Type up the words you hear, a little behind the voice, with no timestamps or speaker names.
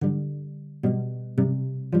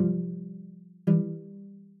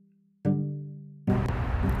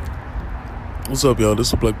What's up, y'all?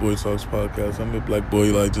 This is Black Boy Talks Podcast. I'm your Black Boy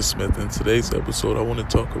Elijah Smith. In today's episode, I want to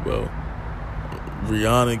talk about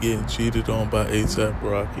Rihanna getting cheated on by ASAP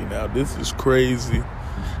Rocky. Now, this is crazy,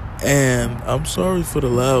 and I'm sorry for the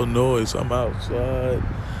loud noise. I'm outside.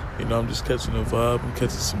 I'm just catching a vibe. I'm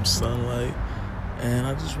catching some sunlight, and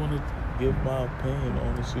I just want to give my opinion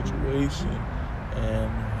on the situation and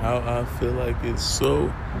how I feel like it's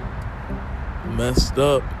so messed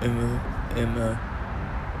up in a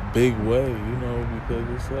big way, because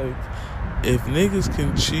it's like, if niggas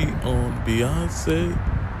can cheat on Beyonce,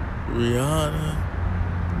 Rihanna,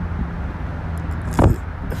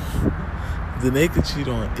 then they can cheat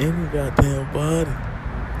on any goddamn body.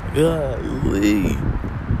 Golly.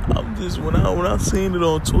 I'm just, when I seen it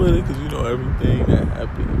on Twitter, because everything that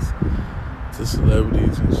happens to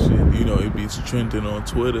celebrities and shit, it be trending on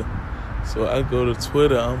Twitter. So I go to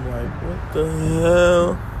Twitter, I'm like, what the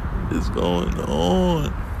hell is going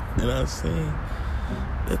on? And I seen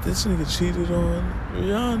that this nigga cheated on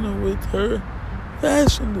Rihanna with her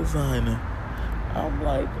fashion designer. I'm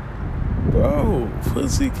like, bro,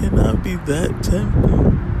 pussy cannot be that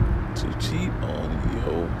tempting to cheat on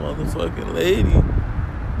your motherfucking lady.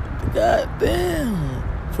 God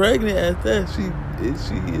damn. Pregnant at that. She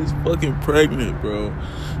is fucking pregnant, bro.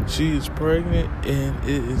 She is pregnant, and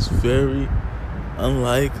it is very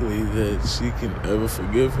unlikely that she can ever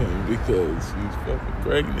forgive him because she's fucking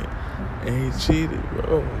pregnant and he cheated,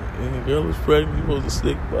 bro. And the girl is pregnant, you're supposed to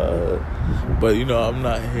stick by her. But I'm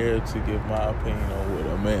not here to give my opinion on what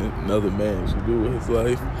another man should do with his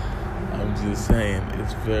life. I'm just saying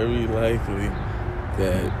it's very likely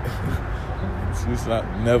that she's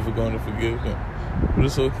never going to forgive him. But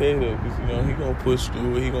it's okay though, because he gonna push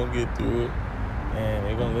through it, he gonna get through it, and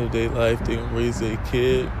they gonna live their life, they gonna raise their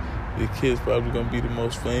kid. The kid's probably gonna be the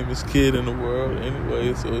most famous kid in the world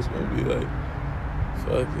anyway, so it's gonna be like,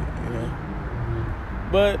 fuck it,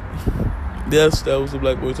 But yes, that was the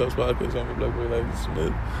Black Boy Talks Podcast. I'm the Black Boy Elijah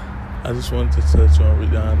Smith. I just wanted to touch on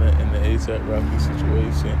Rihanna and the ASAP Rocky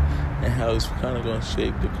situation and how it's kind of gonna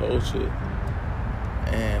shape the culture.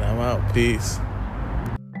 And I'm out. Peace.